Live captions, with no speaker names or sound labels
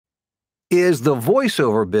Is the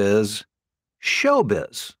voiceover biz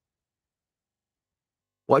showbiz?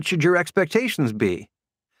 What should your expectations be?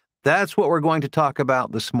 That's what we're going to talk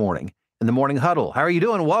about this morning in the Morning Huddle. How are you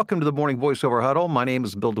doing? Welcome to the Morning Voiceover Huddle. My name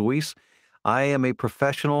is Bill DeWees. I am a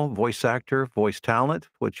professional voice actor, voice talent,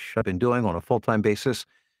 which I've been doing on a full-time basis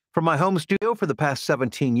from my home studio for the past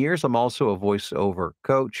 17 years. I'm also a voiceover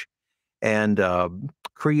coach and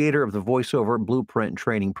creator of the Voiceover Blueprint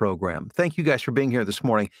Training Program. Thank you guys for being here this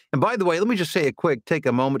morning. And by the way, let me just take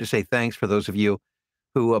a moment to say thanks for those of you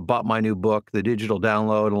who bought my new book, the digital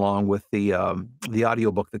download, along with the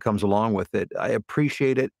audio book that comes along with it. I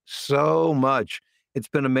appreciate it so much. It's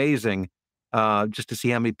been amazing just to see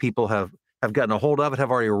how many people have gotten a hold of it,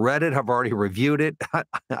 have already read it, have already reviewed it.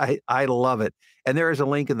 I love it. And there is a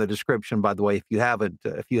link in the description, by the way, if you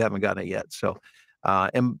haven't gotten it yet. So,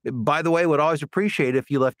 and by the way, would always appreciate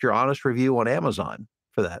if you left your honest review on Amazon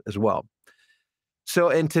for that as well. So,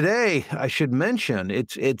 and today I should mention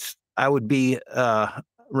I would be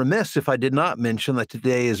remiss if I did not mention that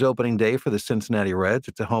today is opening day for the Cincinnati Reds.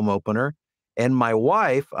 It's a home opener. And my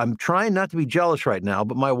wife, I'm trying not to be jealous right now,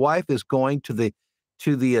 but my wife is going to the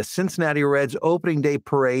Cincinnati Reds opening day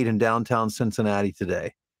parade in downtown Cincinnati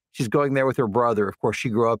today. She's going there with her brother. Of course, she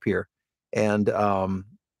grew up here. And I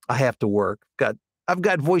have to work. I've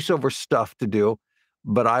got voiceover stuff to do,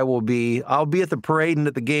 but I'll be at the parade and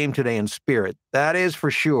at the game today in spirit. That is for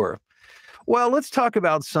sure. Well, let's talk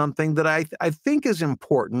about something that I think is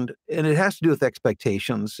important, and it has to do with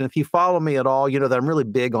expectations. And if you follow me at all, you know that I'm really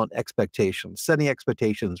big on expectations, setting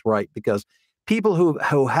expectations right, because people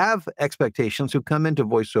who have expectations, who come into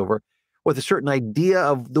voiceover with a certain idea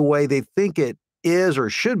of the way they think it is or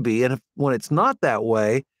should be, and when it's not that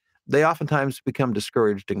way, they oftentimes become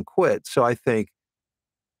discouraged and quit. So I think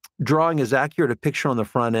drawing as accurate a picture on the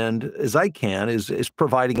front end as I can is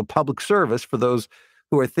providing a public service for those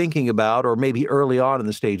who are thinking about, or maybe early on in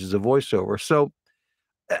the stages of voiceover. So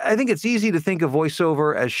I think it's easy to think of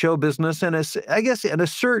voiceover as show business, and I guess in a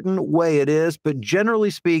certain way it is, but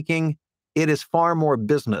generally speaking, it is far more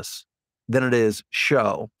business than it is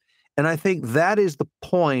show. And I think that is the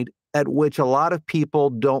point at which a lot of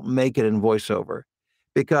people don't make it in voiceover,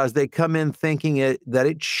 because they come in thinking that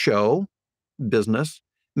it's show business,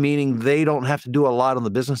 meaning they don't have to do a lot on the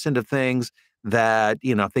business end of things, that,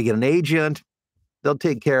 if they get an agent, they'll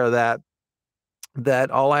take care of that.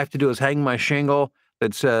 That all I have to do is hang my shingle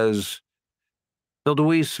that says Bill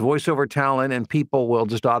DeWees, voiceover talent, and people will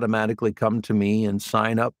just automatically come to me and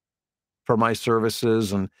sign up for my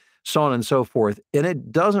services and so on and so forth. And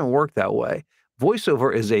it doesn't work that way.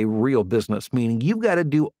 Voiceover is a real business, meaning you've got to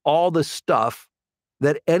do all the stuff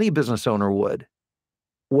that any business owner would,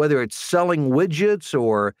 whether it's selling widgets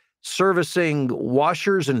or servicing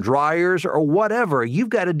washers and dryers or whatever. You've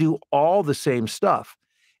got to do all the same stuff.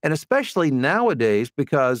 And especially nowadays,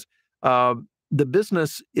 because the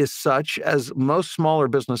business is such, as most smaller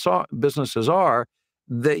businesses are,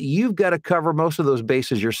 that you've got to cover most of those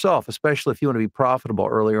bases yourself, especially if you want to be profitable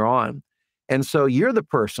earlier on. And so you're the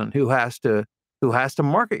person who has to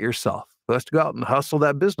market yourself, who has to go out and hustle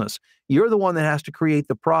that business. You're the one that has to create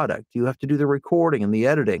the product. You have to do the recording and the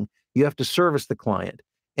editing. You have to service the client.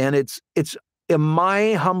 And it's in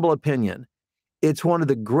my humble opinion, it's one of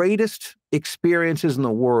the greatest experiences in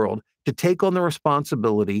the world to take on the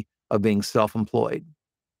responsibility of being self-employed.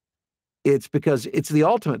 It's because it's the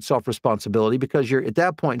ultimate self-responsibility, because you're at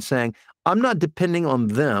that point saying, I'm not depending on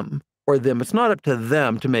them or them. It's not up to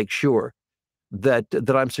them to make sure that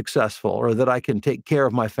I'm successful or that I can take care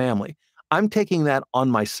of my family. I'm taking that on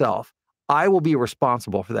myself. I will be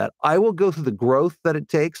responsible for that. I will go through the growth that it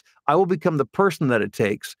takes. I will become the person that it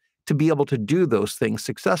takes to be able to do those things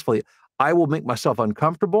successfully. I will make myself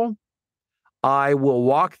uncomfortable. I will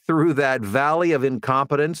walk through that valley of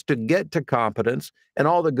incompetence to get to competence and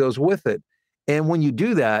all that goes with it. And when you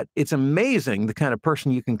do that, it's amazing the kind of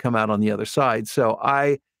person you can come out on the other side. So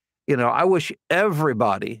I wish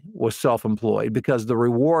everybody was self-employed, because the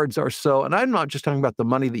rewards are so, and I'm not just talking about the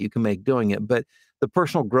money that you can make doing it, but the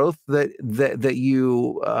personal growth that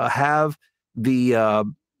you have,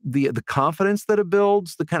 the confidence that it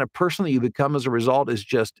builds, the kind of person that you become as a result is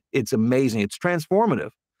it's amazing. It's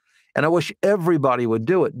transformative. And I wish everybody would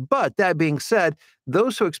do it. But that being said,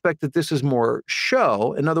 those who expect that this is more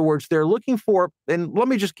show, in other words, they're looking for, and let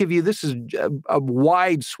me just give you, this is a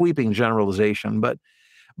wide sweeping generalization, but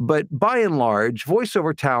by and large,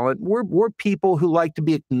 voiceover talent, we're people who like to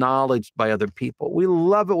be acknowledged by other people. We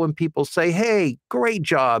love it when people say, hey, great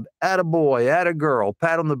job, attaboy, attagirl,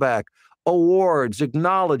 pat on the back, awards,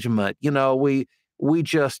 acknowledgement. We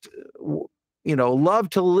just, love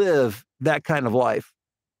to live that kind of life.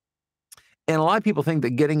 And a lot of people think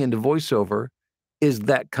that getting into voiceover is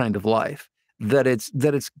that kind of life, that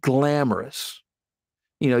it's glamorous.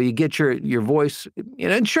 You get your voice,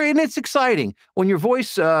 and sure, and it's exciting when your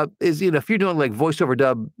voice is, if you're doing like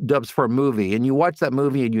voiceover dubs for a movie and you watch that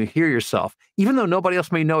movie and you hear yourself, even though nobody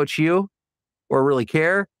else may know it's you or really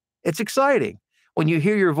care, it's exciting. When you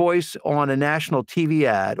hear your voice on a national TV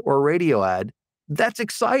ad or radio ad, that's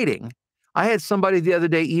exciting. I had somebody the other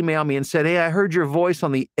day email me and said, "Hey, I heard your voice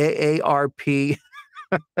on the AARP."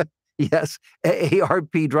 Yes,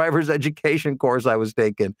 AARP driver's education course I was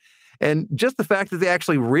taking. And just the fact that they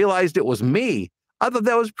actually realized it was me, I thought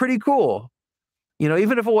that was pretty cool.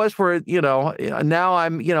 Even if it was for, now I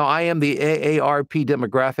am the AARP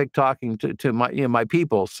demographic talking to my, my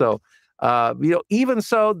people. So, even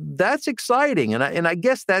so, that's exciting. And I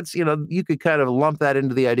guess that's, you could kind of lump that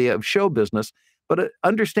into the idea of show business, but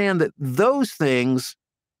understand that those things,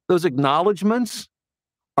 those acknowledgments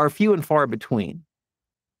are few and far between.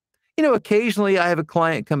 Occasionally I have a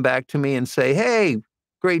client come back to me and say, "Hey,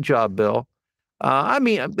 great job, Bill."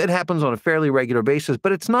 It happens on a fairly regular basis,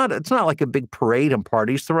 but it's not like a big parade and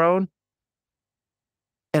parties thrown.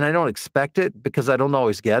 And I don't expect it because I don't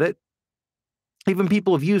always get it. Even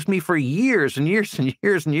people have used me for years and years and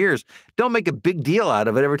years and years don't make a big deal out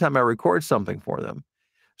of it every time I record something for them.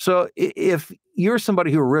 So if you're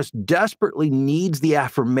somebody who desperately needs the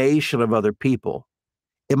affirmation of other people,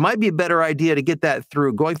 it might be a better idea to get that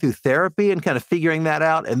through going through therapy and kind of figuring that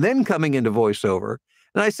out and then coming into voiceover.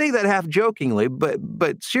 And I say that half jokingly,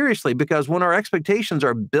 but seriously, because when our expectations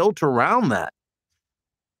are built around that,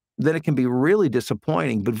 then it can be really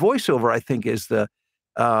disappointing. But voiceover, I think, is the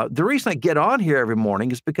reason I get on here every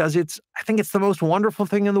morning is because I think it's the most wonderful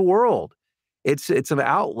thing in the world. It's an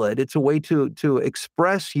outlet. It's a way to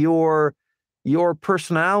express your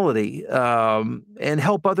personality and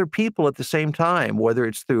help other people at the same time, whether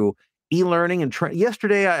it's through e-learning and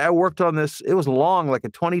yesterday I worked on this. It was long, like a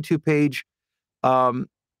 22-page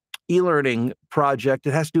e-learning project.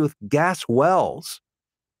 It has to do with gas wells.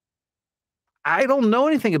 I don't know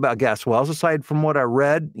anything about gas wells aside from what I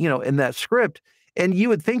read, in that script. And you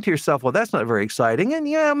would think to yourself, well, that's not very exciting. And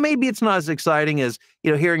yeah, maybe it's not as exciting as,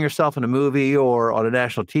 hearing yourself in a movie or on a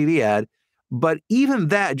national TV ad. But even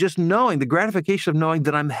that, just knowing the gratification of knowing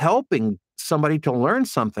that I'm helping somebody to learn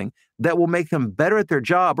something that will make them better at their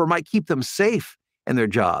job or might keep them safe in their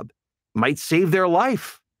job, might save their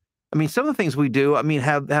life. Some of the things we do,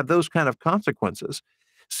 have those kind of consequences.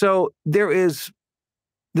 So there's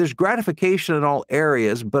gratification in all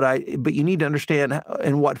areas, but you need to understand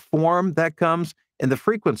in what form that comes and the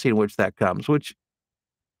frequency in which that comes, which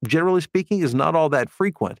generally speaking is not all that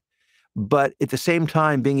frequent. But at the same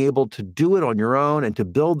time, being able to do it on your own and to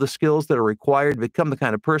build the skills that are required to become the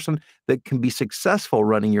kind of person that can be successful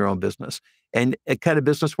running your own business and a kind of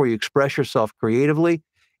business where you express yourself creatively.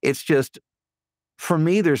 It's just, for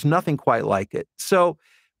me, there's nothing quite like it. So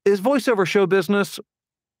is voiceover show business?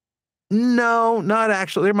 No, not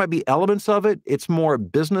actually. There might be elements of it. It's more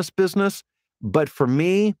business. But for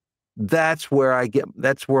me, that's where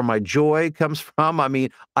my joy comes from. I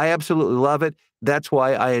absolutely love it. That's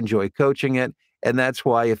why I enjoy coaching it. And that's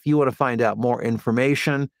why if you want to find out more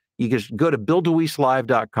information, you just go to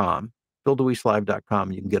BillDeWeesLive.com.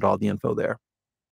 BillDeWeesLive.com. You can get all the info there.